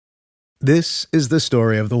This is the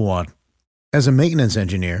story of the one. As a maintenance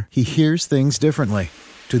engineer, he hears things differently.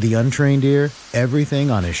 To the untrained ear,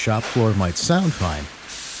 everything on his shop floor might sound fine,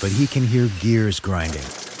 but he can hear gears grinding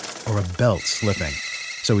or a belt slipping.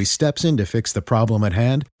 So he steps in to fix the problem at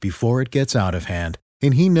hand before it gets out of hand.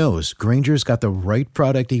 And he knows Grainger's got the right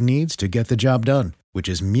product he needs to get the job done, which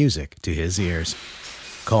is music to his ears.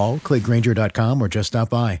 Call, click Grainger.com, or just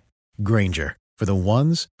stop by. Grainger, for the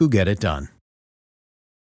ones who get it done.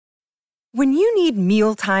 When you need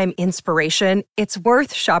mealtime inspiration, it's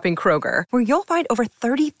worth shopping Kroger, where you'll find over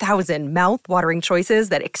 30,000 mouth-watering choices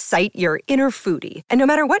that excite your inner foodie. And no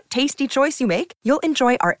matter what tasty choice you make, you'll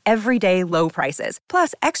enjoy our everyday low prices,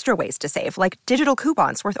 plus extra ways to save, like digital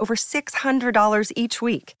coupons worth over $600 each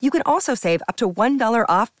week. You can also save up to $1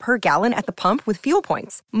 off per gallon at the pump with fuel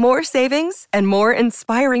points. More savings and more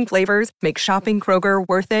inspiring flavors make shopping Kroger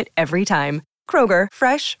worth it every time. Kroger,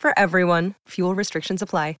 fresh for everyone. Fuel restrictions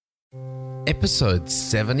apply. Episode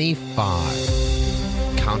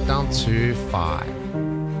 75, Countdown to 5.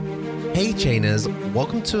 Hey Chainers,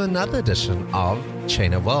 welcome to another edition of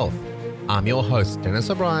Chain of Wealth. I'm your host, Dennis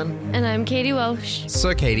O'Brien. And I'm Katie Welsh.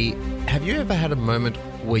 So Katie, have you ever had a moment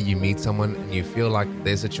where you meet someone and you feel like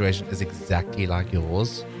their situation is exactly like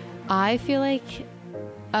yours? I feel like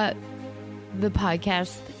the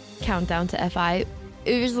podcast Countdown to FI,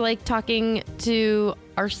 it was like talking to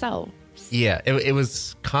ourselves. Yeah, it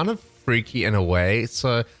was kind of freaky in a way.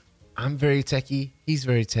 So I'm very techie, he's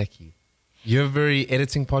very techie. You're very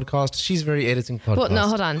editing podcast, she's very editing podcast. Well, no,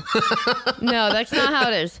 hold on. No, that's not how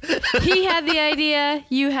it is. He had the idea,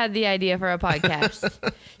 you had the idea for a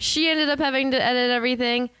podcast. She ended up having to edit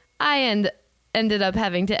everything. I ended up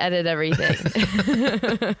having to edit everything.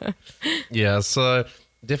 Yeah, so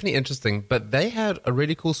definitely interesting, but they had a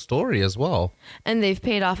really cool story as well. And they've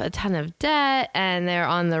paid off a ton of debt, and they're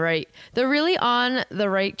really on the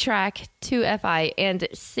right track to FI. And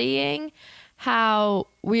seeing how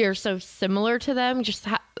we are so similar to them, just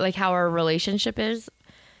how our relationship is,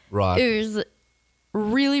 right? It was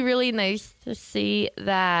really, really nice to see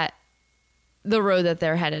that the road that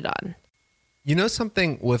they're headed on. You know,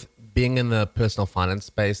 something with being in the personal finance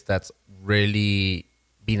space that's really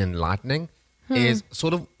been enlightening is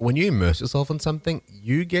sort of when you immerse yourself in something,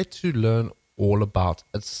 you get to learn all about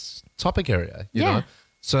its topic area, you know?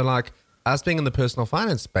 So like us being in the personal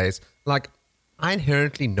finance space, like I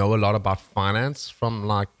inherently know a lot about finance from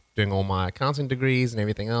like doing all my accounting degrees and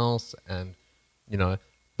everything else. And, you know,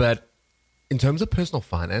 but in terms of personal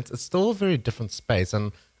finance, it's still a very different space.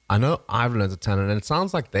 And I know I've learned a ton, and it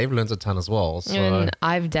sounds like they've learned a ton as well. So and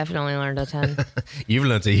I've definitely learned a ton. You've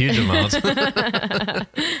learned a huge amount.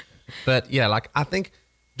 But yeah, like I think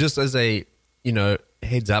just as a, you know,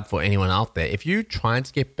 heads up for anyone out there, if you're trying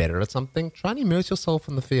to get better at something, try and immerse yourself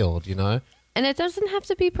in the field, you know? And it doesn't have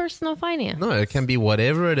to be personal finance. No, it can be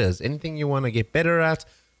whatever it is. Anything you want to get better at,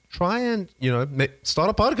 try and, you know, start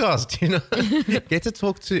a podcast, you know? Get to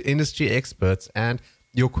talk to industry experts, and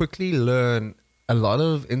you'll quickly learn a lot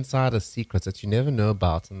of insider secrets that you never know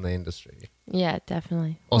about in the industry. Yeah,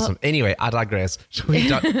 definitely. Awesome. Well, anyway, I digress. Shall we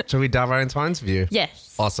dive right into our interview?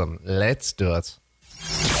 Yes. Awesome. Let's do it.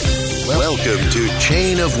 Welcome to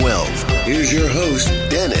Chain of Wealth. Here's your host,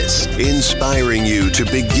 Dennis, inspiring you to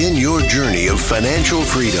begin your journey of financial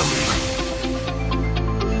freedom.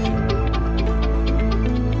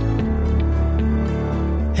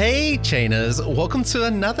 Hey, Chainers. Welcome to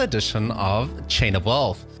another edition of Chain of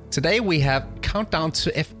Wealth. Today we have Countdown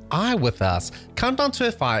to FI with us. Countdown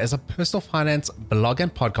to FI is a personal finance blog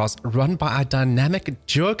and podcast run by a dynamic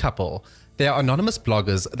duo couple. They are anonymous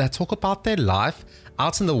bloggers that talk about their life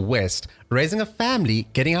out in the West, raising a family,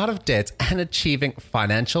 getting out of debt, and achieving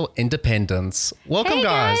financial independence. Welcome, hey,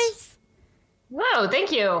 guys. Whoa,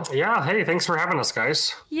 thank you. Yeah, hey, thanks for having us,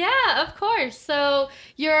 guys. Yeah, of course. So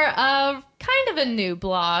you're kind of a new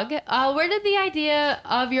blog. Where did the idea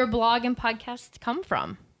of your blog and podcast come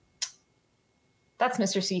from? That's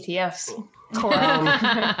Mr. CTF's.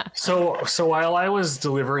 So while I was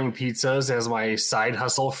delivering pizzas as my side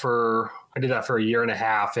hustle I did that for a year and a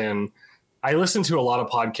half, and I listened to a lot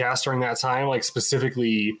of podcasts during that time, like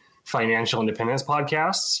specifically financial independence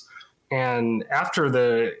podcasts. And after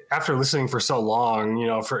listening for so long, you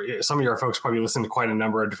know, for some of your folks probably listen to quite a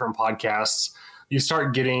number of different podcasts, you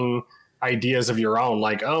start getting ideas of your own,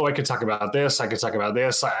 like, oh, I could talk about this. I could talk about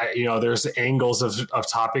this. You know, there's angles of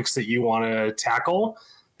topics that you want to tackle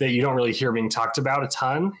that you don't really hear being talked about a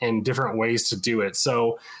ton, and different ways to do it.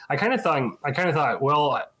 So I kind of thought,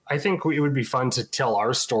 well, I think it would be fun to tell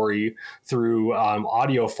our story through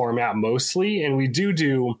audio format mostly. And we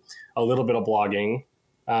do a little bit of blogging.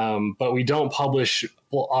 But we don't publish,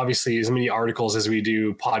 well, obviously, as many articles as we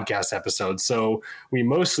do podcast episodes. So we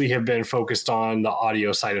mostly have been focused on the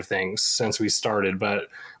audio side of things since we started. But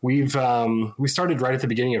we started right at the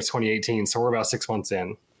beginning of 2018, so we're about 6 months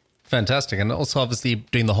in. Fantastic. And also, obviously,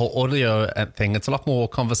 doing the whole audio thing, it's a lot more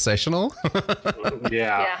conversational.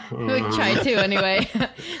 Yeah. We try to anyway.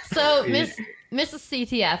 So, Mrs.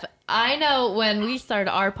 CTF, I know when we started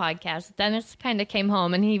our podcast, Dennis kind of came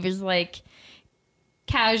home and he was like,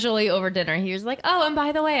 casually over dinner, he was like, oh, and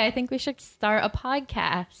by the way, I think we should start a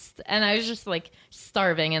podcast. And I was just like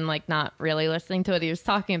starving and like not really listening to what he was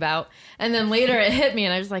talking about. And then later it hit me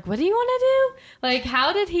and I was like, what do you want to do? Like,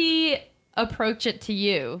 how did he approach it to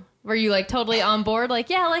you? Were you like totally on board? Like,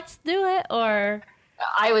 yeah, let's do it? Or...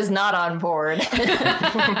 I was not on board. He's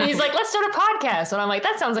like, let's start a podcast. And I'm like,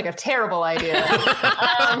 that sounds like a terrible idea.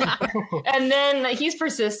 And then he's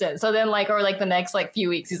persistent. So then the next few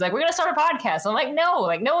weeks, he's like, we're going to start a podcast. I'm like, no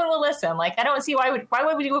one will listen. Like, I don't see why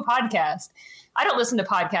would we do a podcast? I don't listen to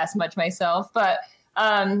podcasts much myself, but,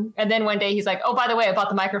 and then one day he's like, oh, by the way, I bought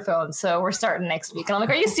the microphone. So we're starting next week. And I'm like,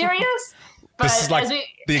 are you serious? But this is like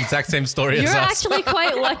the exact same story as us. You're actually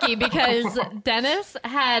quite lucky because Dennis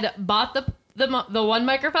had bought the one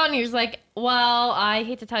microphone. He was like, well, I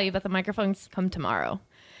hate to tell you, but the microphones come tomorrow.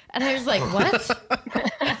 And I was like, what?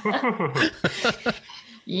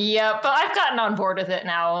 Yeah, but I've gotten on board with it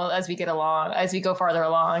now as we go farther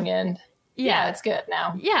along, and yeah, it's good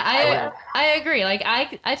now. Yeah, I agree. Like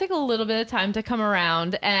I took a little bit of time to come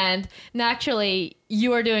around, and naturally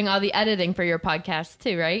you are doing all the editing for your podcast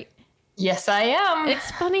too, right? Yes, I am.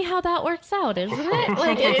 It's funny how that works out, isn't it?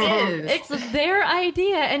 Like it's their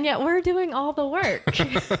idea, and yet we're doing all the work.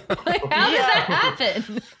 Like, how did that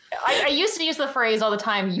happen? I used to use the phrase all the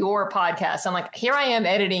time, your podcast. I'm like, here I am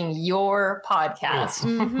editing your podcast.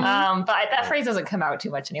 But that phrase doesn't come out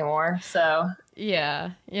too much anymore. So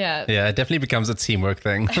yeah. Yeah, it definitely becomes a teamwork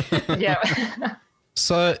thing. Yeah.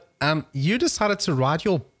 So you decided to ride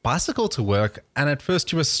your bicycle to work, and at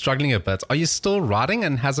first you were struggling a bit. Are you still riding,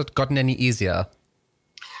 and has it gotten any easier?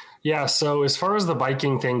 Yeah, so as far as the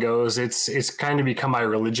biking thing goes, it's kind of become my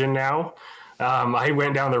religion now. I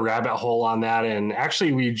went down the rabbit hole on that, and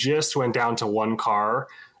actually we just went down to one car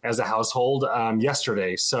as a household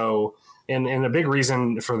yesterday. So, and a big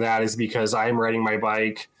reason for that is because I'm riding my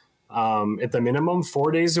bike at the minimum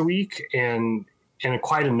 4 days a week, and in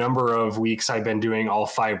quite a number of weeks I've been doing all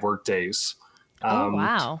 5 work days. Oh,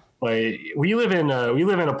 wow. But we live in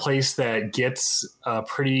a place that gets a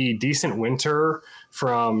pretty decent winter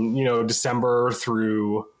from, December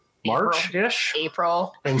through March-ish.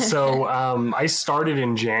 April. And so I started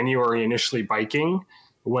in January initially biking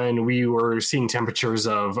when we were seeing temperatures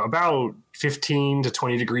of about 15 to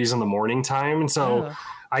 20 degrees in the morning time. And so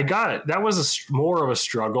that was more of a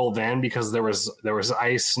struggle then because there was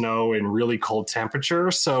ice, snow, and really cold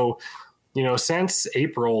temperatures. So, since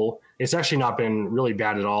April, it's actually not been really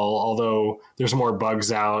bad at all, although there's more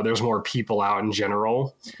bugs out, there's more people out in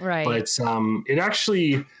general. Right. But it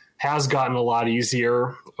actually has gotten a lot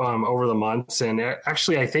easier over the months. And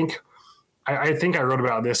actually, I think I wrote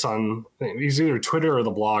about this on either Twitter or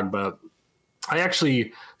the blog, but I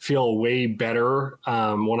actually feel way better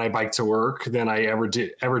when I bike to work than I ever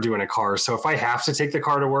do in a car. So if I have to take the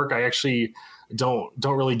car to work, I actually don't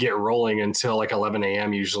really get rolling until like 11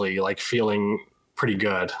 a.m. usually, like feeling pretty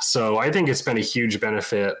good. So I think it's been a huge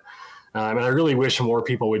benefit. And I really wish more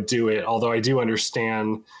people would do it, although I do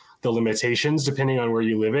understand the limitations depending on where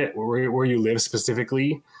you live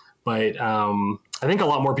specifically. But I think a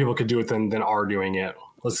lot more people could do it than are doing it.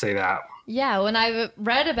 Let's say that. Yeah, when I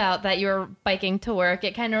read about that you were biking to work,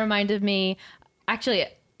 it kind of reminded me, actually,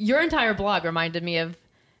 your entire blog reminded me of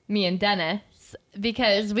me and Dennis,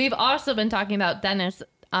 because we've also been talking about Dennis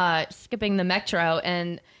skipping the metro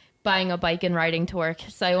and buying a bike and riding to work.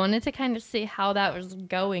 So I wanted to kind of see how that was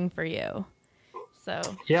going for you. So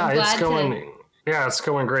yeah, it's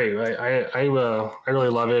going great. I really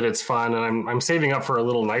love it. It's fun, and I'm saving up for a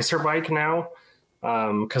little nicer bike now.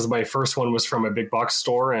 Because my first one was from a big box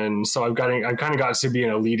store, and so I've kind of got to be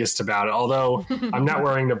an elitist about it. Although I'm not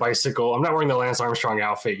wearing the Lance Armstrong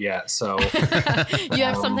outfit yet. So you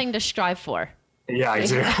have something to strive for. Yeah, I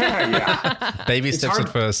do. Yeah, baby steps at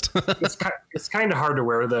first. It's kind of hard to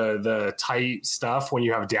wear the tight stuff when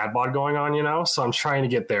you have dad bod going on, So I'm trying to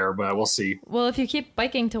get there, but we'll see. Well, if you keep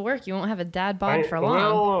biking to work, you won't have a dad bod for long.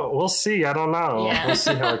 Well, we'll see. I don't know. Yeah. We'll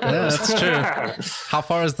see how it goes. Yeah, that's true. How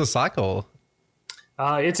far is the cycle?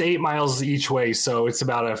 It's 8 miles each way, so it's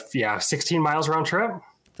about 16 miles round trip.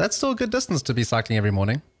 That's still a good distance to be cycling every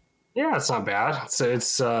morning. Yeah, it's not bad.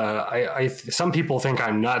 Some people think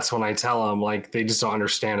I'm nuts when I tell them, like, they just don't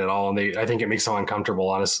understand it all, and I think it makes them uncomfortable,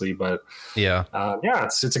 honestly. But Yeah.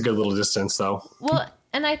 it's a good little distance, though. Well,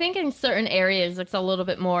 and I think in certain areas it's a little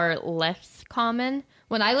bit more less common.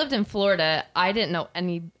 When I lived in Florida, I didn't know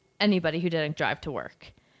anybody who didn't drive to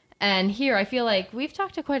work. And here, I feel like we've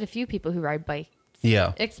talked to quite a few people who ride bikes.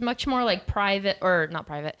 Yeah. It's much more like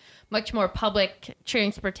much more public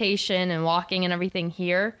transportation and walking and everything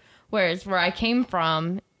here. Whereas where I came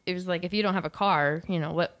from, it was like, if you don't have a car,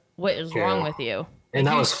 what is wrong with you? And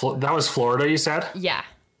that was Florida, you said? Yeah.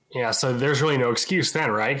 Yeah, so there's really no excuse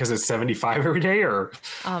then, right? Because it's 75 every day, or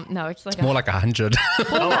No, it's like More like 100.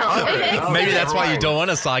 Maybe that's why you don't want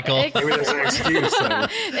to cycle. Maybe there's an excuse. Then.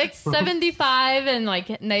 It's 75 and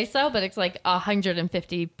like nice out, but it's like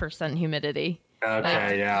 150% humidity.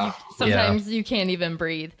 Okay, yeah. Sometimes you can't even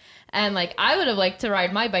breathe. And like, I would have liked to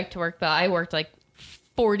ride my bike to work, but I worked like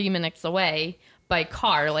 40 minutes away by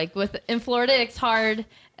car. Like in Florida, it's hard,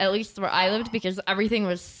 at least where I lived, because everything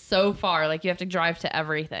was so far. Like, you have to drive to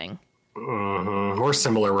everything. Mm-hmm. We're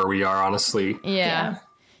similar where we are, honestly. Yeah.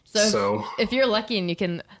 So if you're lucky and you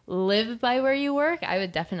can live by where you work, I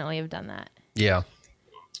would definitely have done that. Yeah.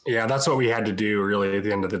 Yeah, that's what we had to do, really, at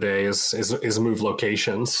the end of the day, is move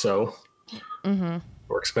locations. So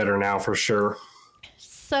works better now for sure.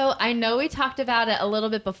 So I know we talked about it a little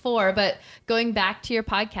bit before, but going back to your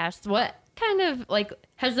podcast, what kind of, like,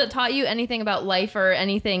 has it taught you anything about life or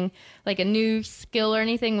anything, like a new skill or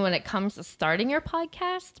anything when it comes to starting your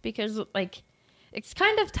podcast? Because, like, it's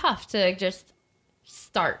kind of tough to just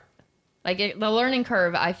start. Like, the learning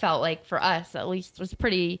curve, I felt like, for us at least, was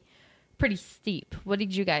pretty steep. What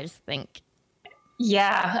did you guys think?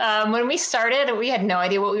 Yeah. When we started, we had no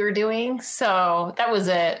idea what we were doing. So that was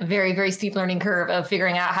a very, very steep learning curve of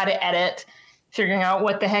figuring out how to edit, figuring out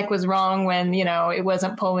what the heck was wrong when, it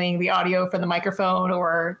wasn't pulling the audio from the microphone,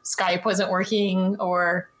 or Skype wasn't working,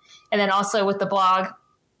 and then also with the blog.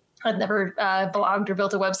 I'd never blogged or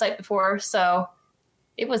built a website before. So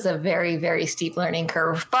it was a very, very steep learning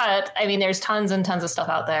curve. But I mean, there's tons and tons of stuff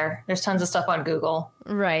out there. There's tons of stuff on Google.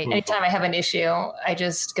 Right. Anytime I have an issue, I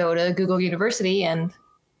just go to Google University and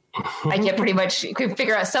I can pretty much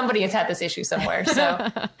figure out somebody has had this issue somewhere.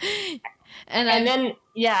 So, and then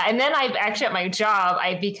I've actually, at my job,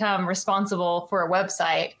 I become responsible for a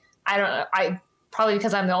website. I probably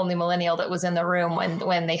because I'm the only millennial that was in the room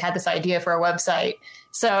when they had this idea for a website.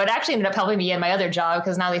 So it actually ended up helping me in my other job,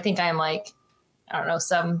 because now they think I'm like, I don't know,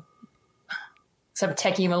 some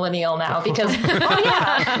techie millennial now, because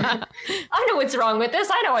I know what's wrong with this.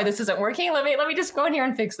 I know why this isn't working. Let me just go in here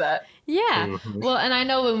and fix that. Yeah. Mm-hmm. Well, and I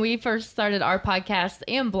know when we first started our podcast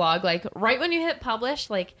and blog, like right when you hit publish,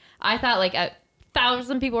 like I thought like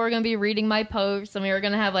 1,000 people were going to be reading my posts and we were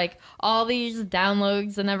going to have like all these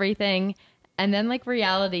downloads and everything. And then like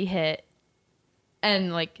reality hit,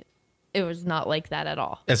 and like it was not like that at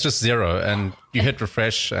all. It's just 0, and you hit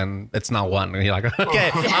refresh, and it's now 1, and you're like,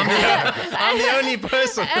 okay, I'm the only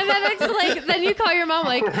person. And then it's like, then you call your mom,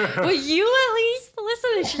 like, will you at least listen?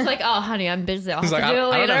 And she's like, oh, honey, I'm busy. I'll have to do it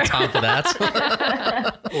later. I don't have time for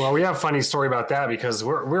that. Well, we have a funny story about that, because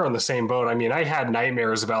we're on the same boat. I mean, I had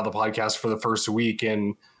nightmares about the podcast for the first week,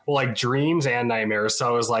 and like dreams and nightmares.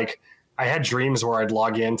 So it was like, I had dreams where I'd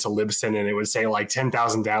log in to Libsyn and it would say like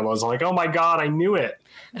 10,000 downloads. I'm like, oh my God, I knew it.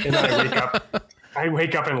 And then I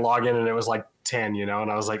wake up and log in and it was like 10, and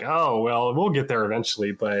I was like, oh, well, we'll get there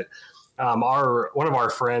eventually. But one of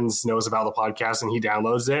our friends knows about the podcast and he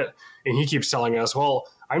downloads it, and he keeps telling us, well,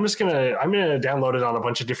 I'm going to download it on a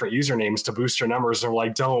bunch of different usernames to boost your numbers. And we're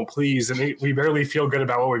like, don't, please. And we barely feel good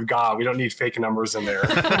about what we've got. We don't need fake numbers in there.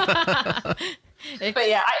 But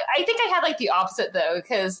yeah, I think I had like the opposite though,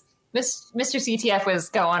 because Mr. CTF was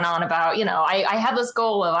going on about, I had this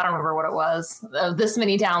goal of, I don't remember what it was, of this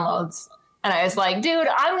many downloads. And I was like, dude,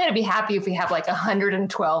 I'm going to be happy if we have like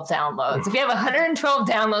 112 downloads. If we have 112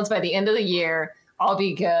 downloads by the end of the year, I'll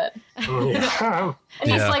be good. Yeah. And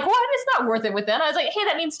he's like, what? It's not worth it with that. I was like, hey,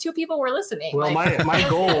 that means 2 people were listening. Well, like, my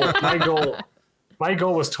goal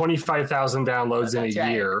was 25,000 downloads in a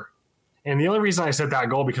year. And the only reason I set that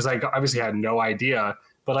goal, because I obviously had no idea,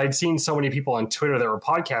 but I'd seen so many people on Twitter that were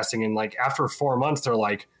podcasting, and like after 4 months, they're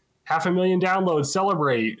like 500,000 downloads,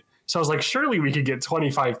 celebrate. So I was like, surely we could get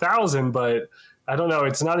 25,000, but I don't know.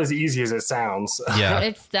 It's not as easy as it sounds. Yeah.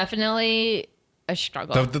 It's definitely a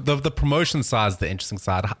struggle. The promotion side is the interesting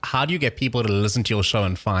side. How do you get people to listen to your show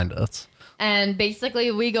and find it? And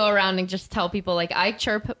basically, we go around and just tell people, like, I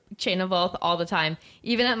chirp Chain of Wealth all the time.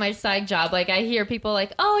 Even at my side job, like, I hear people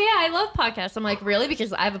like, oh, yeah, I love podcasts. I'm like, really?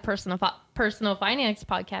 Because I have a personal personal finance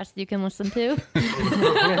podcast you can listen to.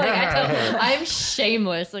 I'm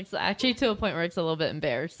shameless. It's actually to a point where it's a little bit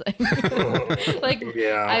embarrassing.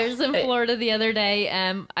 I was in Florida the other day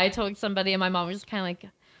and I told somebody and my mom was kind of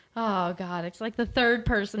like, oh God, it's like the third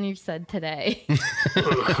person you've said today. You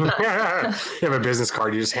have a business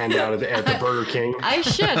card you just hand out at the Burger King. I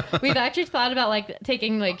should. We've actually thought about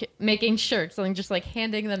making shirts and just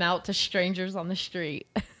handing them out to strangers on the street.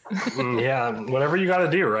 Yeah, whatever you got to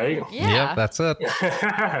do, right? Yeah, Yep, that's it.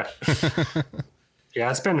 Yeah,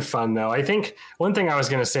 it's been fun though. I think one thing I was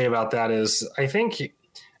going to say about that is I think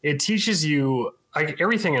it teaches you, like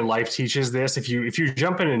everything in life teaches this. If you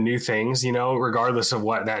jump into new things, regardless of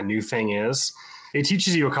what that new thing is, it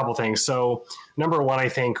teaches you a couple things. So number one, I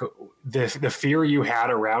think the fear you had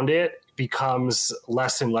around it becomes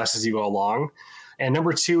less and less as you go along. And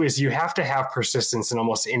number two is you have to have persistence in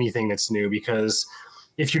almost anything that's new, because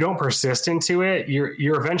if you don't persist into it,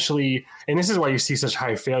 you're eventually, and this is why you see such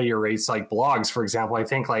high failure rates, like blogs, for example. I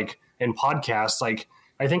think in podcasts,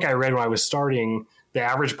 I think I read when I was starting, the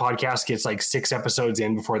average podcast gets 6 episodes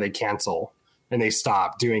in before they cancel and they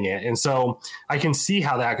stop doing it. And so I can see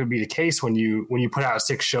how that could be the case when you put out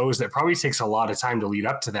 6 shows. That probably takes a lot of time to lead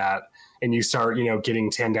up to that. And you start,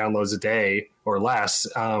 getting 10 downloads a day or less.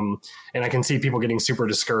 And I can see people getting super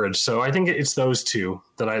discouraged. So I think it's those two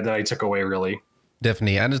that I took away, really.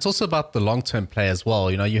 Definitely. And it's also about the long-term play as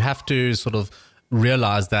well. You have to sort of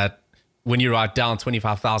realize that when you write down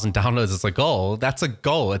 25,000 downloads as a goal, that's a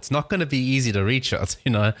goal. It's not going to be easy to reach it,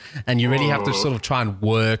 and you really have to sort of try and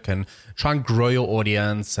work and try and grow your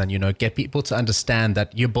audience and, get people to understand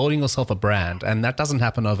that you're building yourself a brand, and that doesn't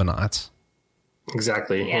happen overnight.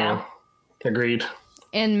 Exactly. Yeah. Agreed.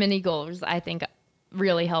 And mini goals, I think,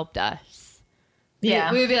 really helped us.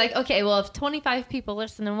 Yeah. We would be like, okay, well, if 25 people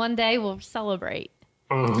listen in one day, we'll celebrate.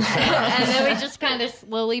 And then we just kind of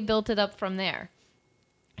slowly built it up from there.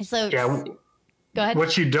 So yeah, go ahead.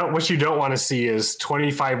 What you don't want to see is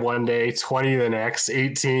 25 one day, 20 the next,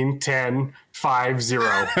 18, 10, 5,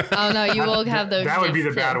 0. Oh no, you will have those. That would be the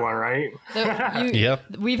too. bad one, right?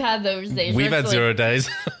 Yep. We've had those days. We've had 0 days.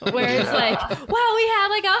 Where it's wow, we had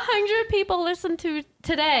 100 people listen to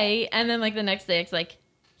today, and then the next day it's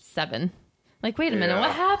 7. Wait a minute,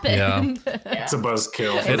 what happened? Yeah. It's a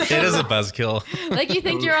buzzkill. It is a buzzkill. You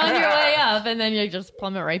think you're on your way up, and then you just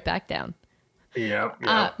plummet right back down. Yep.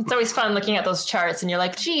 It's always fun looking at those charts, and you're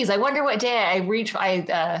like, geez, I wonder what day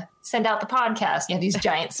I send out the podcast. You have these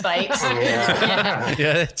giant spikes.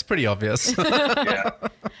 Yeah, it's pretty obvious.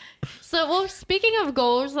 So, speaking of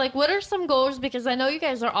goals, what are some goals? Because I know you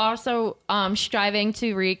guys are also striving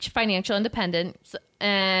to reach financial independence,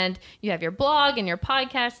 and you have your blog and your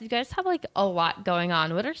podcast. You guys have a lot going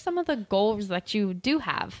on. What are some of the goals that you do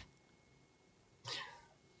have?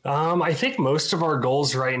 I think most of our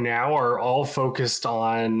goals right now are all focused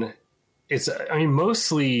on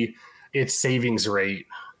mostly it's savings rate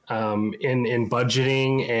in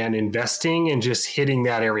budgeting and investing and just hitting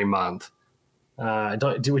that every month.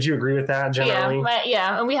 Would you agree with that generally?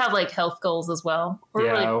 Yeah. And we have health goals as well.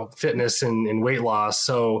 Fitness and weight loss.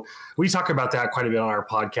 So we talk about that quite a bit on our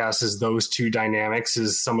podcast, is those two dynamics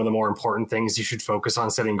is some of the more important things you should focus on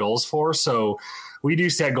setting goals for. So we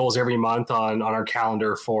do set goals every month on our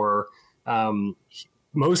calendar for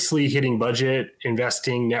mostly hitting budget,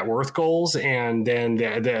 investing, net worth goals, and then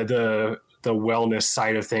the wellness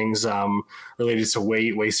side of things related to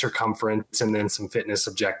weight, waist circumference, and then some fitness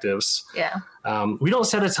objectives. Yeah. We don't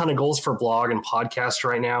set a ton of goals for blog and podcast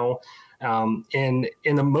right now. And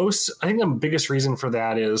I think the biggest reason for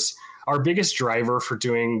that is our biggest driver for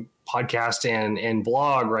doing podcast and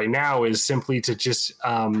blog right now is simply to just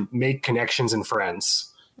make connections and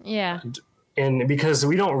friends. Yeah. And because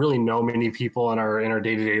we don't really know many people in our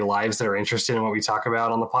day-to-day lives that are interested in what we talk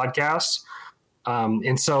about on the podcast.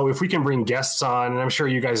 And so if we can bring guests on, and I'm sure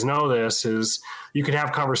you guys know this, is you can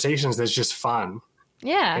have conversations that's just fun.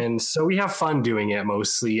 Yeah. And so we have fun doing it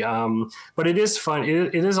mostly. But it is fun.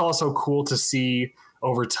 It is also cool to see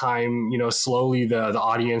over time, slowly the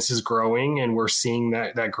audience is growing, and we're seeing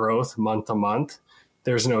that growth month to month.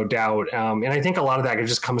 There's no doubt. And I think a lot of that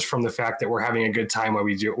just comes from the fact that we're having a good time where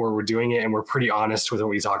we're doing it, and we're pretty honest with what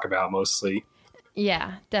we talk about mostly.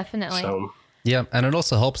 Yeah, definitely. So. Yeah, and it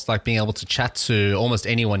also helps being able to chat to almost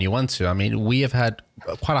anyone you want to. I mean, we have had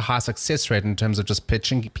quite a high success rate in terms of just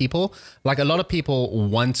pitching people. A lot of people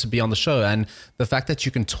want to be on the show, and the fact that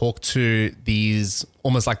you can talk to these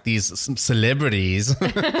almost these celebrities, or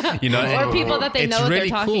people that they know what they're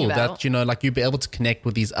talking about. It's really cool that you'd be able to connect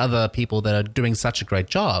with these other people that are doing such a great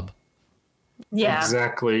job. Yeah,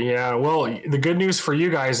 exactly. Yeah. Well, the good news for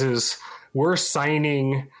you guys is we're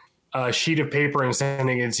signing a sheet of paper and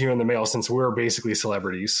sending it to you in the mail, since we're basically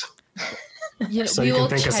celebrities. So you can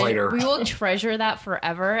thank us later. We will treasure that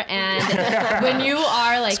forever. And when you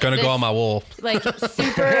are like, it's gonna go on my wall, like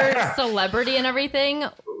super celebrity and everything,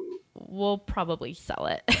 we'll probably sell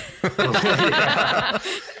it.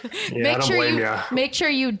 Make sure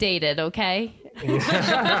you date it, okay?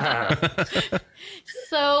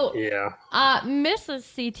 So, Mrs.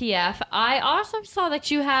 CTF, I also saw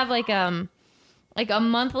that you have like a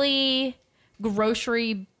monthly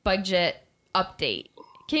grocery budget update.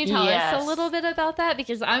 Can you tell us a little bit about that?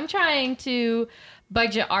 Because I'm trying to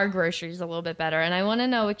budget our groceries a little bit better, and I want to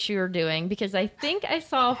know what you're doing, because I think I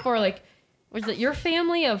saw for like, was it your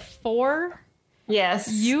family of 4? Yes.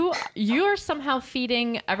 You are somehow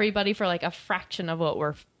feeding everybody for like a fraction of what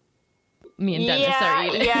me and Dennis are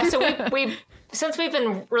eating. Yeah, so we've since we've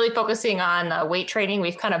been really focusing on weight training,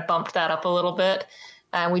 we've kind of bumped that up a little bit.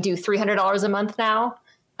 We do $300 a month now.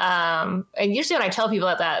 And usually when I tell people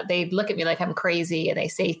that, they look at me like I'm crazy, and they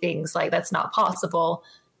say things like, that's not possible.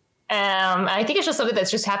 I think it's just something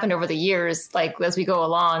that's just happened over the years. Like, as we go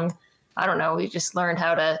along, I don't know, we just learned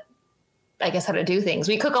how to do things.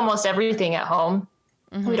 We cook almost everything at home.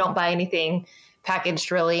 Mm-hmm. We don't buy anything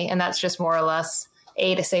packaged really. And that's just more or less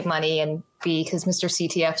A, to save money, and B, because Mr.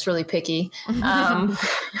 CTF's really picky.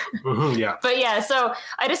 Yeah. But yeah, so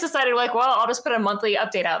I just decided like, well, I'll just put a monthly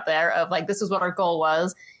update out there of like, this is what our goal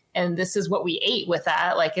was. And this is what we ate with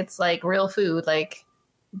that. Like, it's like real food. Like,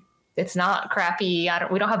 it's not crappy.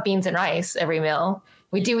 We don't have beans and rice every meal.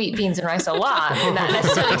 We do eat beans and rice a lot, not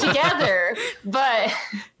necessarily together, but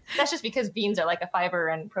that's just because beans are like a fiber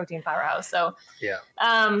and protein powerhouse. So, yeah.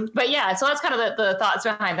 But yeah, so that's kind of the thoughts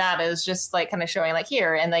behind that, is just like kind of showing like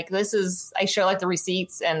here, and like, this is, I show like the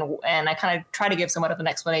receipts, and I kind of try to give somewhat of an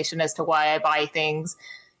explanation as to why I buy things,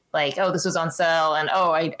 like, oh, this was on sale, and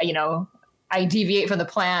I deviate from the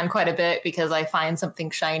plan quite a bit because I find something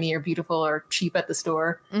shiny or beautiful or cheap at the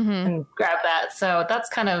store and grab that. So that's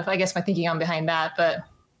kind of, I guess, my thinking on behind that. But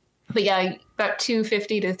yeah, about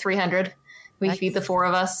 $250 to $300. We feed the 4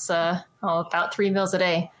 of us about 3 meals a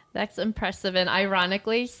day. That's impressive. And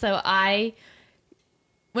ironically, when I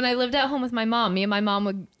lived at home with my mom, me and my mom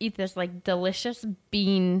would eat this like delicious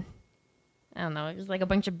bean. I don't know. It was like a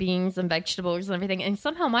bunch of beans and vegetables and everything. And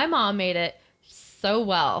somehow my mom made it so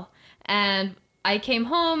well. And I came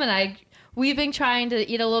home and we've been trying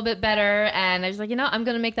to eat a little bit better. And I was like, I'm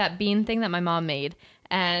going to make that bean thing that my mom made.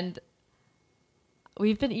 And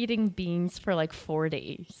we've been eating beans for like 4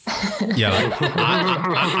 days. Yeah,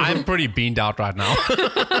 I'm pretty beaned out right now.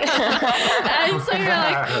 And so you're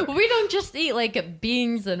like, we don't just eat like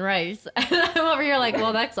beans and rice. And I'm over here like,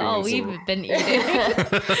 well, that's all we've been eating.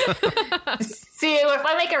 See, if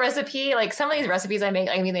I make a recipe, like some of these recipes they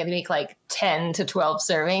make like 10 to 12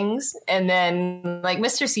 servings. And then like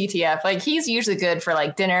Mr. CTF, like he's usually good for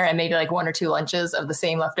like dinner and maybe like 1 or 2 lunches of the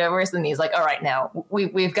same leftovers. And he's like, all right, now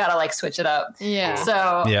we've got to like switch it up. Yeah.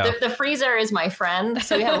 So the freezer is my friend.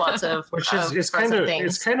 So we have lots of it's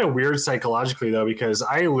kind of weird psychologically though, because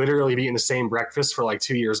I literally have eaten the same breakfast for like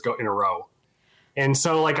 2 years in a row. And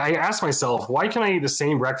so like I asked myself, why can I eat the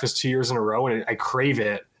same breakfast 2 years in a row and I crave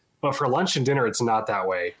it? But for lunch and dinner, it's not that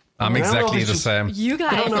way. I'm exactly the same. You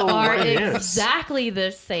guys are exactly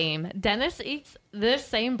the same. Dennis eats the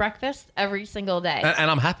same breakfast every single day.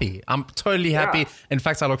 And I'm happy. I'm totally happy. In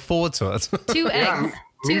fact, I look forward to it. 2 eggs.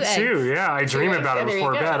 Me too. Yeah, I dream about it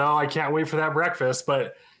before bed. Oh, I can't wait for that breakfast.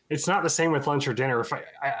 But it's not the same with lunch or dinner. If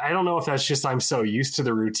I don't know if that's just I'm so used to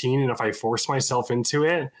the routine, and if I force myself into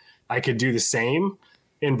it, I could do the same.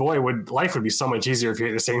 And boy, life would be so much easier if you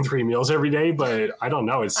ate the same 3 meals every day. But I don't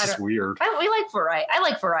know. It's just weird. We like variety. I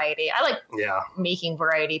like variety. I like making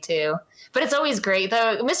variety too. But it's always great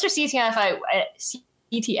though. Mr.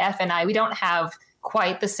 CTF and I, we don't have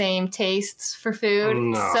quite the same tastes for food.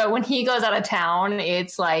 No. So when he goes out of town,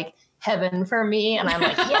 it's like heaven for me. And I'm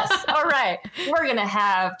like, yes, all right. We're going to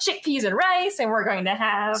have chickpeas and rice, and we're going to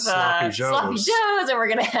have sloppy joes, and we're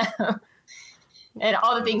going to have and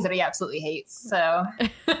all the things that he absolutely hates. So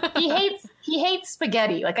he hates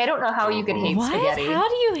spaghetti. Like, I don't know how you could hate spaghetti. How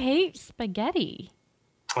do you hate spaghetti?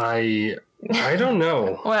 I don't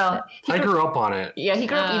know. Well, I grew up on it. Yeah, he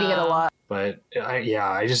grew up eating it a lot. But I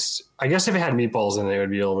guess if it had meatballs in it, it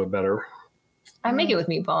would be a little bit better. I make it with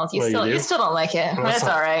meatballs. You still don't like it. Well, that's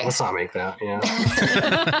all right. Let's not make that. Yeah.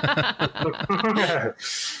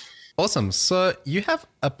 Awesome. So you have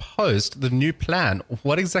a post, the new plan.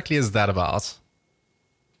 What exactly is that about?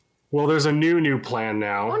 Well, there's a new plan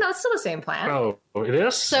now. Oh no, it's still the same plan. Oh, it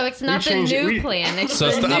is? So it's not the new plan. It's So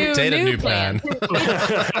it's the updated new plan. Well,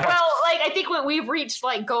 like I think we've reached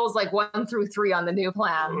like goals like 1 through 3 on the new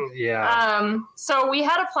plan. Yeah. So we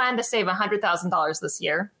had a plan to save $100,000 this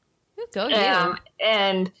year. Go you.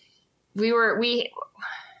 And Mr.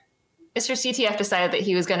 CTF decided that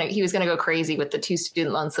he was gonna go crazy with the 2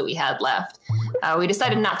 student loans that we had left. We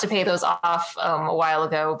decided not to pay those off a while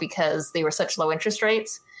ago because they were such low interest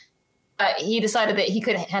rates. But he decided that he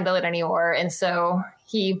couldn't handle it anymore, and so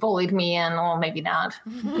he bullied me, and well, maybe not.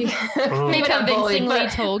 He convincingly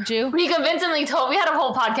told you. We had a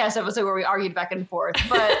whole podcast episode where we argued back and forth,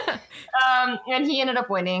 but and he ended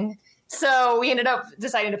up winning. So we ended up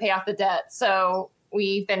deciding to pay off the debt. So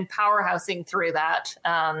we've been powerhousing through that.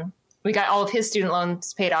 We got all of his student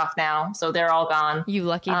loans paid off now, so they're all gone. You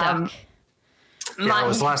lucky duck. Yeah, it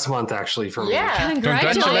was last month actually for me. Yeah.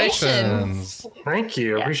 Congratulations. Thank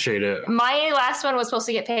you. Yeah. Appreciate it. My last one was supposed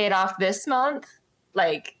to get paid off this month,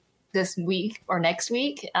 like this week or next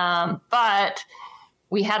week. But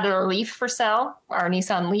we had a Leaf for sale, our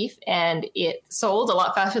Nissan Leaf, and it sold a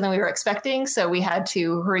lot faster than we were expecting. So we had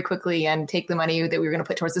to hurry quickly and take the money that we were going to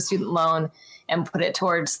put towards the student loan and put it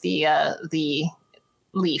towards the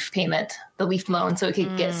Leaf payment, the Leaf loan, so it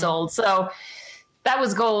could get sold. So that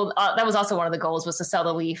was gold. That was also one of the goals, was to sell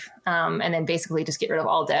the Leaf and then basically just get rid of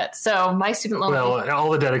all debt. So my student loan. Well,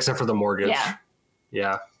 all the debt except for the mortgage. Yeah.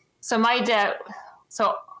 Yeah. So my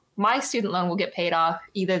student loan will get paid off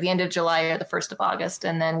either the end of July or the 1st of August,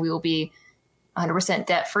 and then we will be 100%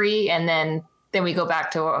 debt free. And then we go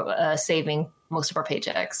back to saving most of our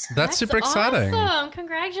paychecks. That's super exciting. Awesome.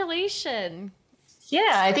 Congratulations.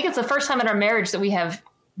 Yeah. I think it's the first time in our marriage that we have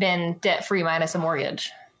been debt free minus a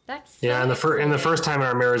mortgage. That's Yeah, and the first time in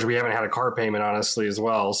our marriage, we haven't had a car payment, honestly, as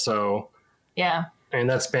well. So yeah, and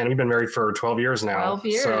we've been married for 12 years now. 12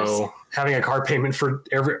 years. So having a car payment for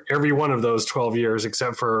every one of those 12 years,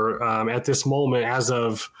 except for at this moment, as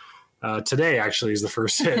of today, actually, is the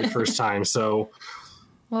first time. So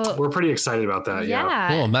we're pretty excited about that. Yeah.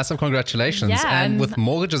 Cool. Massive congratulations. Yeah, and with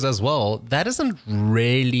mortgages as well, that isn't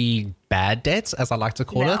really bad debts, as I like to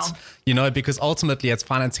call it, because ultimately it's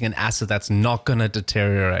financing an asset that's not going to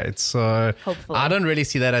deteriorate. So hopefully. I don't really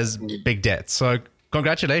see that as big debt. So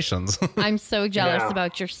congratulations. I'm so jealous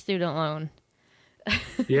about your student loan.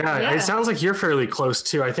 Yeah, it sounds like you're fairly close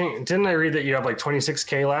too. I think, didn't I read that you have like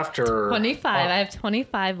 26K left or 25? I have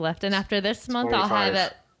 25 left. And after this month, 25. I'll have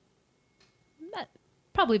it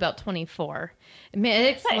probably about 24. Man,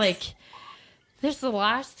 it's nice. like, there's the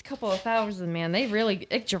last couple of thousand, man.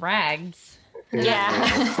 It drags.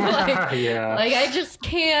 Yeah. Yeah. Like, I just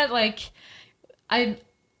can't, I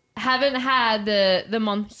haven't had the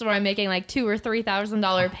months where I'm making like $2,000 or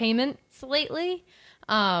 $3,000 payments lately.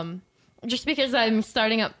 Just because I'm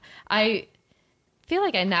starting up, I feel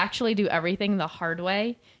like I naturally do everything the hard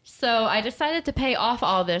way. So I decided to pay off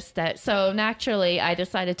all this debt. So naturally, I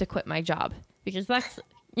decided to quit my job because that's,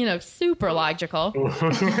 super logical.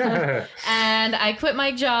 And I quit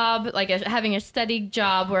my job, having a steady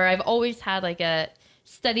job where I've always had like a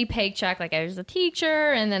steady paycheck. Like I was a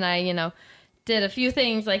teacher, and then I, did a few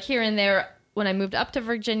things like here and there when I moved up to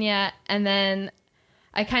Virginia. And then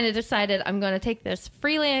I kind of decided I'm going to take this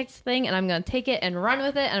freelance thing and I'm going to take it and run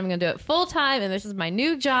with it. And I'm going to do it full time. And this is my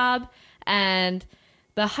new job. And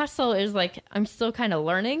the hustle is I'm still kind of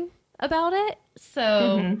learning about it.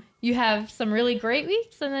 So you have some really great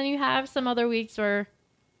weeks, and then you have some other weeks where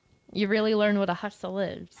you really learn what a hustle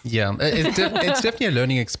is. Yeah, it's definitely a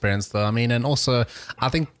learning experience, though. I mean, and also, I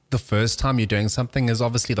think the first time you're doing something is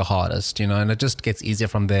obviously the hardest, and it just gets easier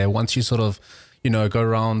from there. Once you sort of, go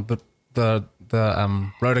around the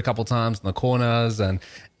road a couple times in the corners, and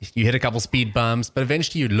you hit a couple speed bumps, but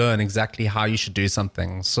eventually you learn exactly how you should do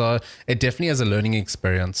something. So it definitely is a learning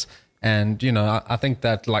experience. And, I think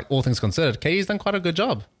that, all things considered, Katie's done quite a good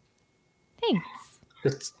job. Thanks.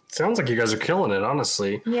 It sounds like you guys are killing it,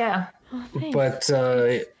 honestly. Yeah. Oh, thanks. But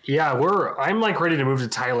I'm ready to move to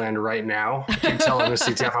Thailand right now. I keep telling the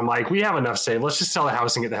CTF, I'm like, we have enough saved. Let's just sell the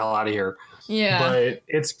house and get the hell out of here. Yeah. But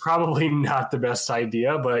it's probably not the best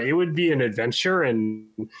idea, but it would be an adventure. And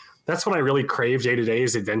that's what I really crave day to day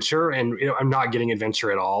is adventure. And I'm not getting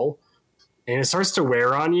adventure at all. And it starts to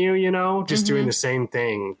wear on you, just doing the same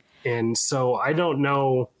thing. And so I don't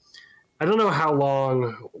know how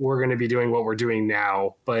long we're going to be doing what we're doing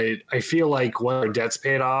now, but I feel like when our debt's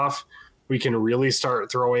paid off, we can really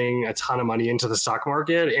start throwing a ton of money into the stock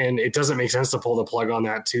market, and it doesn't make sense to pull the plug on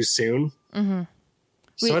that too soon. Mm-hmm.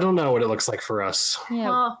 So I don't know what it looks like for us. Yeah.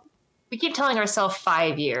 Well, we keep telling ourselves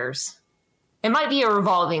 5 years. It might be a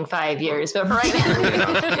revolving 5 years, but for right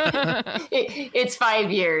now, it's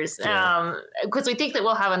 5 years. Because we think that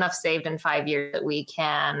we'll have enough saved in 5 years that we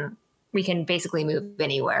can basically move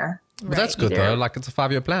anywhere. But that's good though. Like it's a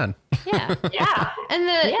 5-year plan. Yeah. Yeah. And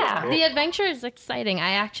the adventure is exciting.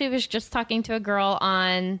 I actually was just talking to a girl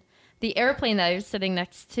on the airplane that I was sitting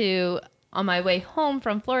next to on my way home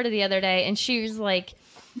from Florida the other day. And she was like,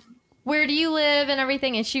 where do you live and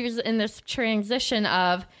everything? And she was in this transition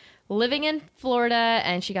of living in Florida,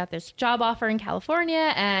 and she got this job offer in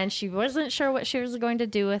California, and she wasn't sure what she was going to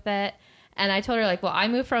do with it. And I told her, like, well, I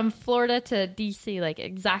moved from Florida to DC like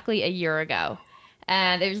exactly a year ago.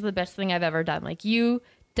 And it was the best thing I've ever done. Like, you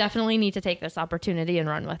definitely need to take this opportunity and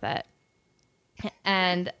run with it.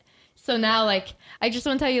 And so now, like, I just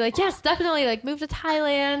want to tell you, like, yes, definitely, like, move to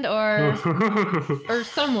Thailand or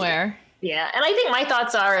somewhere. Yeah. And I think my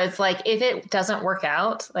thoughts are, it's like, if it doesn't work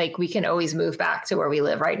out, like, we can always move back to where we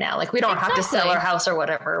live right now. Like, we don't have to sell our house or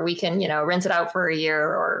whatever. We can, rent it out for a year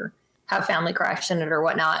or have family crash in it or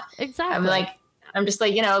whatnot. Exactly. I'm just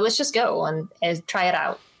like, let's just go and try it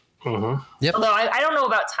out. Mm-hmm. Yep. Although I don't know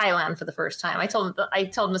about Thailand for the first time. I told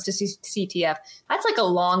Mr. CTF, that's like a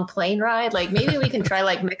long plane ride. Like, maybe we can try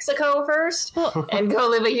like Mexico first and go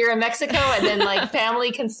live a year in Mexico, and then like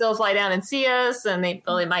family can still fly down and see us, and they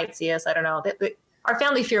might see us. I don't know. Our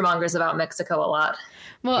family fearmongers about Mexico a lot.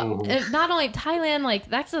 Well, not only Thailand,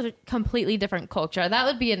 like that's a completely different culture. That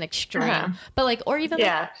would be an extreme. But like, or even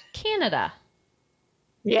like Canada.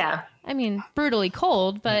 Yeah. I mean, brutally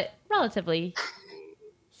cold, but relatively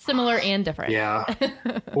similar and different. Yeah.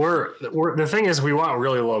 we're the thing is, we want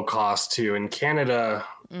really low cost too. In Canada,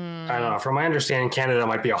 I don't know. From my understanding, Canada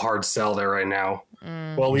might be a hard sell there right now.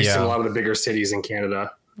 Well, at least in a lot of the bigger cities in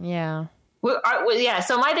Canada. Yeah. Well, yeah.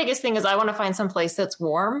 So my biggest thing is I want to find some place that's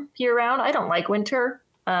warm year round. I don't like winter.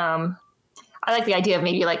 I like the idea of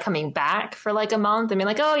maybe like coming back for like a month and being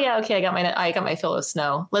like, oh yeah, okay, I got my fill of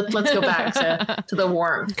snow. Let's go back to the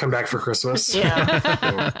warm. Come back for Christmas.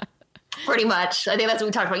 Yeah. Pretty much. I think that's what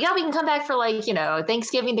we talked about. Yeah, we can come back for like,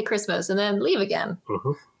 Thanksgiving to Christmas and then leave again.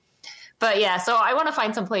 Mm-hmm. But yeah, so I want to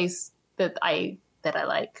find some place that I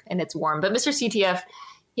like and it's warm. But Mr. CTF,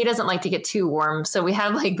 he doesn't like to get too warm. So we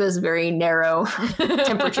have like this very narrow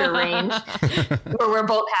temperature range where we're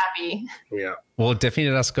both happy. Yeah. Well,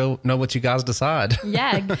 definitely let us go know what you guys decide.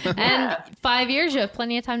 Yeah. And 5 years, you have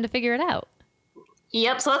plenty of time to figure it out.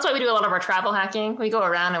 Yep. So that's why we do a lot of our travel hacking. We go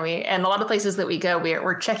around and a lot of places that we go,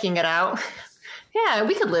 we're checking it out. Yeah,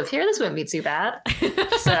 we could live here. This wouldn't be too bad.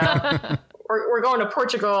 So we're going to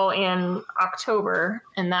Portugal in October,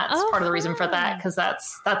 and that's part of the reason for that, because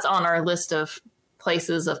that's on our list of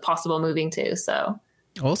places of possible moving to. So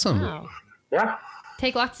awesome. Wow. Yeah.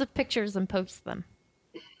 Take lots of pictures and post them.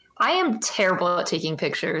 I am terrible at taking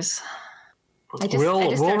pictures.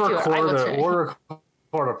 We'll record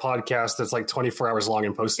a podcast that's like 24 hours long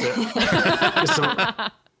and post it.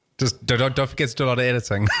 Just don't forget to do a lot of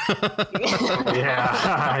editing.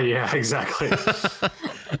 Yeah, exactly.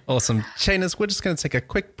 Awesome. Chainers, we're just going to take a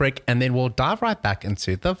quick break and then we'll dive right back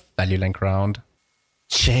into the Value Link round.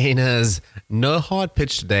 Chainers, no hard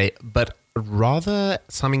pitch today, but rather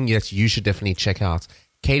something that you should definitely check out.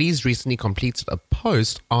 Katie's recently completed a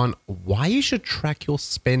post on why you should track your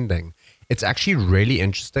spending. It's actually really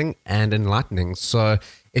interesting and enlightening. So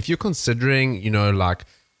if you're considering, like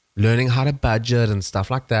learning how to budget and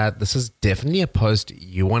stuff like that, this is definitely a post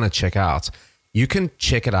you want to check out. You can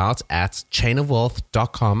check it out at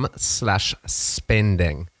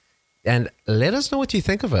chainofwealth.com/spending. And let us know what you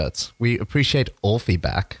think of it. We appreciate all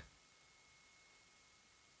feedback.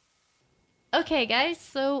 Okay, guys.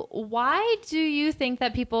 So why do you think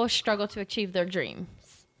that people struggle to achieve their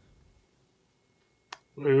dreams?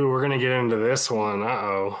 Ooh, we're going to get into this one.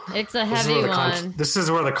 Uh-oh. It's a heavy one. This is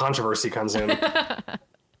where the controversy comes in.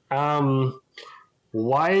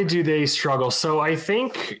 Why do they struggle? So I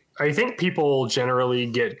think people generally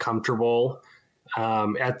get comfortable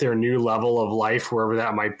at their new level of life, wherever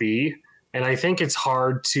that might be. And I think it's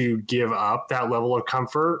hard to give up that level of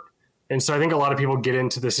comfort. And so I think a lot of people get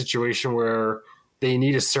into the situation where they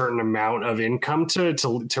need a certain amount of income to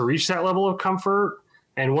reach that level of comfort.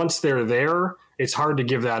 And once they're there, it's hard to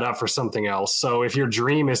give that up for something else. So if your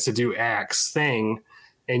dream is to do X thing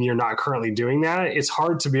and you're not currently doing that, it's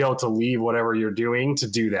hard to be able to leave whatever you're doing to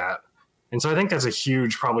do that. And so I think that's a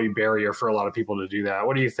huge probably barrier for a lot of people to do that.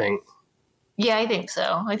 What do you think? Yeah, I think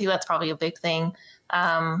so. I think that's probably a big thing.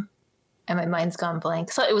 And my mind's gone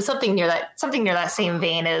blank. So it was something near that same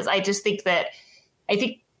vein as I don't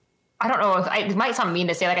know if it might sound mean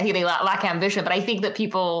to say, like, I think they lack ambition, but I think that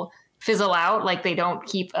people fizzle out. Like they don't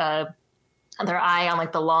keep a their eye on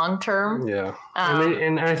like the long term. Yeah.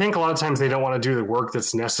 And I think a lot of times they don't want to do the work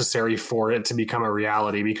that's necessary for it to become a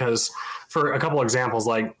reality, because for a couple of examples,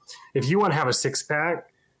 like if you want to have a six pack,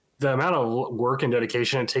 the amount of work and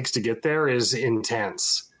dedication it takes to get there is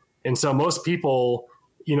intense. And so most people,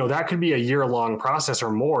 you know, that could be a year-long process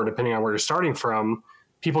or more, depending on where you're starting from.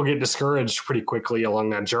 People get discouraged pretty quickly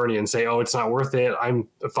along that journey and say, oh, it's not worth it. I'm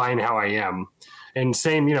fine how I am. And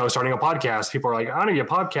same, you know, starting a podcast, people are like, I want to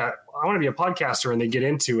be a podcaster. And they get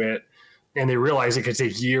into it and they realize it could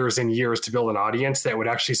take years and years to build an audience that would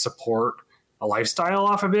actually support a lifestyle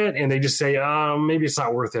off of it. And they just say, maybe it's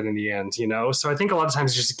not worth it in the end, you know? So I think a lot of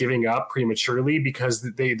times just giving up prematurely because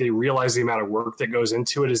they realize the amount of work that goes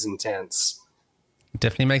into it is intense.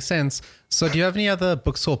 Definitely makes sense. So do you have any other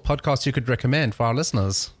books or podcasts you could recommend for our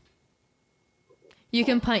listeners? You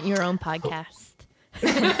can punt your own podcast. The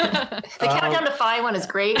Countdown to 5 one is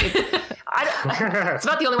great. It's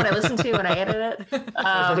about the only one I listen to when I edit it.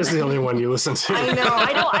 That is the only one you listen to. I know.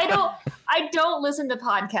 I don't listen to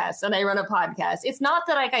podcasts, and I run a podcast. It's not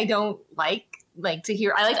that I don't like to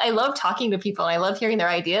hear. I love talking to people, and I love hearing their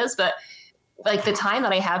ideas, but like the time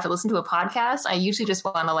that I have to listen to a podcast, I usually just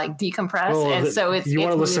want to like decompress. So it's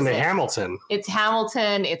want to listen music. to Hamilton. It's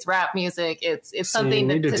Hamilton. It's rap music. It's so something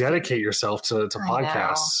you need to dedicate yourself to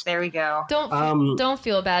podcasts. There we go. Don't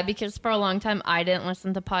feel bad, because for a long time I didn't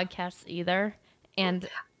listen to podcasts either, and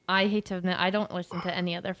I hate to admit I don't listen to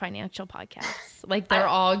any other financial podcasts. Like they're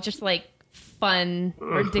all just like fun,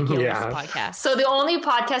 ridiculous podcasts. So the only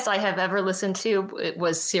podcast I have ever listened to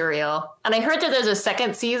was Serial, and I heard that there's a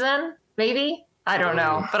second season. Maybe. I don't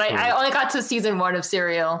know. But I only got to season 1 of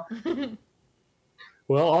Serial.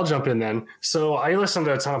 Well, I'll jump in then. So I listen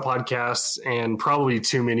to a ton of podcasts, and probably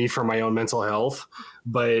too many for my own mental health.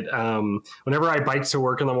 But whenever I bike to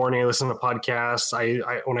work in the morning, I listen to podcasts.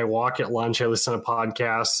 When I walk at lunch, I listen to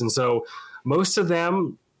podcasts. And so most of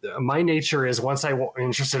them, my nature is once I'm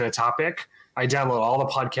interested in a topic, I download all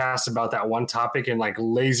the podcasts about that one topic and like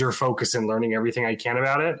laser focus in learning everything I can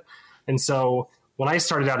about it. And so when I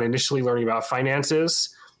started out initially learning about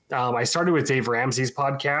finances, I started with Dave Ramsey's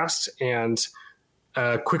podcast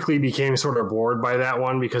and quickly became sort of bored by that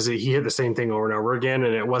one because he hit the same thing over and over again,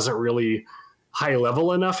 and it wasn't really high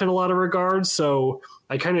level enough in a lot of regards. So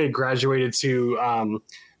I kind of graduated to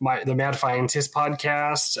the Mad Fientist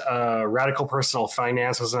podcast. Radical Personal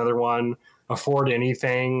Finance was another one. Afford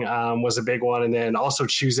Anything was a big one. And then also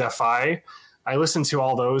Choose FI. I listened to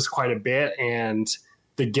all those quite a bit, and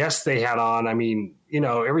the guests they had on, I mean, you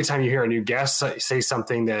know, every time you hear a new guest say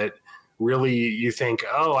something that really you think,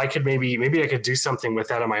 oh, I could maybe I could do something with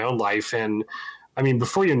that in my own life. And I mean,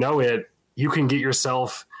 before you know it, you can get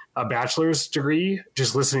yourself a bachelor's degree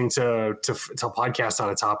just listening to podcasts on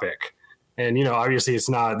a topic. And, you know, obviously it's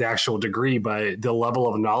not the actual degree, but the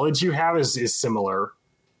level of knowledge you have is similar.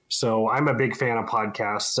 So I'm a big fan of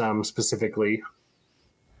podcasts specifically.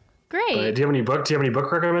 Great. Do you have any book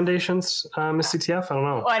recommendations, Miss CTF? I don't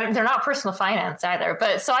know. Well, they're not personal finance either.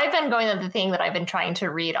 But so I've been going to the thing that I've been trying to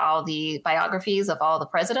read all the biographies of all the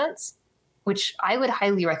presidents, which I would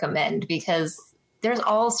highly recommend because there's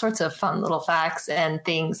all sorts of fun little facts and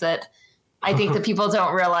things that I think that people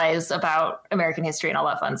don't realize about American history and all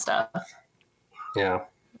that fun stuff. Yeah.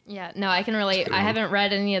 Yeah. No, I can relate. I haven't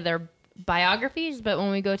read any of their biographies, but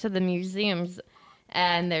when we go to the museums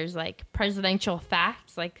and there's like presidential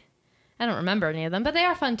facts, like I don't remember any of them, but they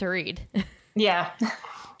are fun to read. Yeah.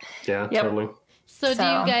 Yeah, Yep. totally. So do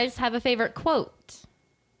you guys have a favorite quote?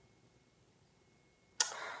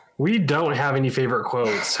 We don't have any favorite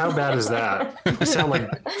quotes. How bad is that? You sound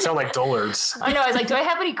like dullards. I know. I was like, do I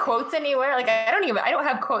have any quotes anywhere? Like, I don't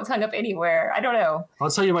have quotes hung up anywhere. I don't know.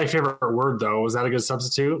 I'll tell you my favorite word though. Was that a good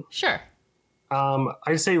substitute? Sure.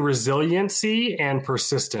 I'd say resiliency and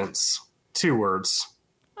persistence. 2 words.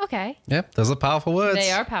 Okay. Yep, those are powerful words.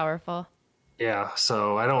 They are powerful. Yeah,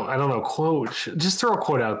 so I don't know. Quote. Just throw a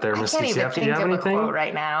quote out there, Miss CTF. I can't even think of a quote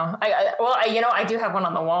right now. I do have one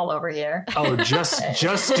on the wall over here. Oh, just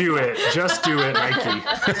do it. Just do it, Nike.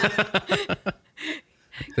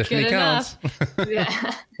 Definitely counts.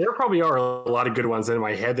 Yeah. There probably are a lot of good ones in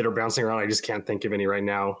my head that are bouncing around. I just can't think of any right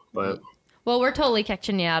now. But Well, we're totally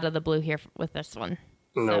catching you out of the blue here with this one.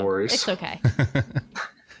 No worries. It's okay.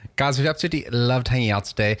 Guys, we've absolutely loved hanging out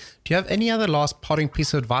today. Do you have any other last parting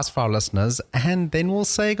piece of advice for our listeners? And then we'll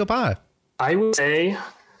say goodbye. I would say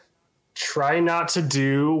try not to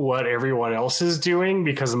do what everyone else is doing,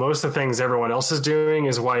 because most of the things everyone else is doing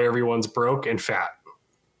is why everyone's broke and fat.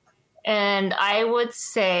 And I would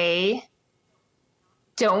say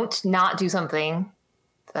don't not do something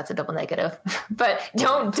that's a double negative. But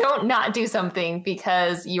don't not do something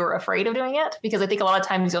because you're afraid of doing it. Because I think a lot of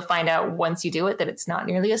times you'll find out once you do it that it's not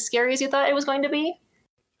nearly as scary as you thought it was going to be.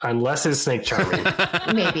 Unless it's snake charming.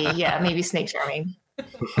 Maybe snake charming.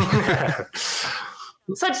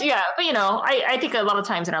 But I think a lot of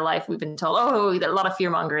times in our life we've been told, a lot of fear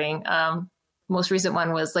mongering. Most recent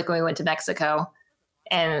one was like when we went to Mexico,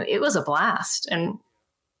 and it was a blast. And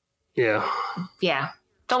yeah,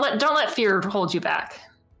 don't let fear hold you back.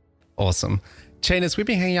 Awesome. Chainers, we've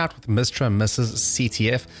been hanging out with Mr. and Mrs.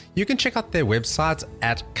 CTF. You can check out their website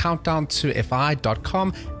at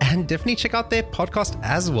countdowntofI.com and definitely check out their podcast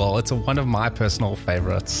as well. It's one of my personal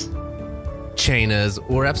favorites. Chainers,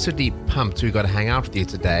 we're absolutely pumped we got to hang out with you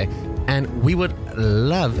today, and we would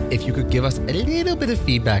love if you could give us a little bit of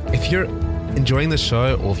feedback. If you're enjoying the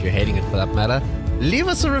show, or if you're hating it for that matter, leave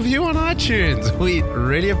us a review on iTunes. We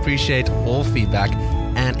really appreciate all feedback,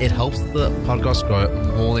 and it helps the podcast grow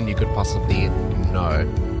more than you could possibly know.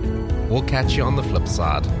 We'll catch you on the flip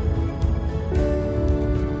side.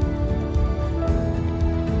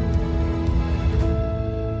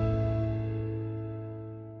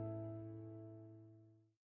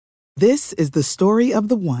 This is the story of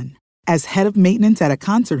the one. As head of maintenance at a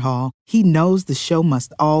concert hall, he knows the show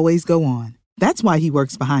must always go on. That's why he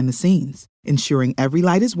works behind the scenes, ensuring every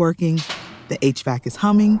light is working, the HVAC is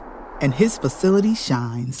humming, and his facility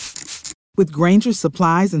shines. With Grainger's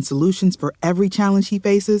supplies and solutions for every challenge he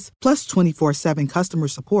faces, plus 24/7 customer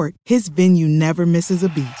support, his venue never misses a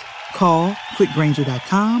beat. Call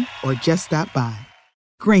quickgrainger.com or just stop by.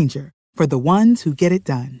 Grainger, for the ones who get it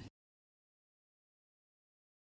done.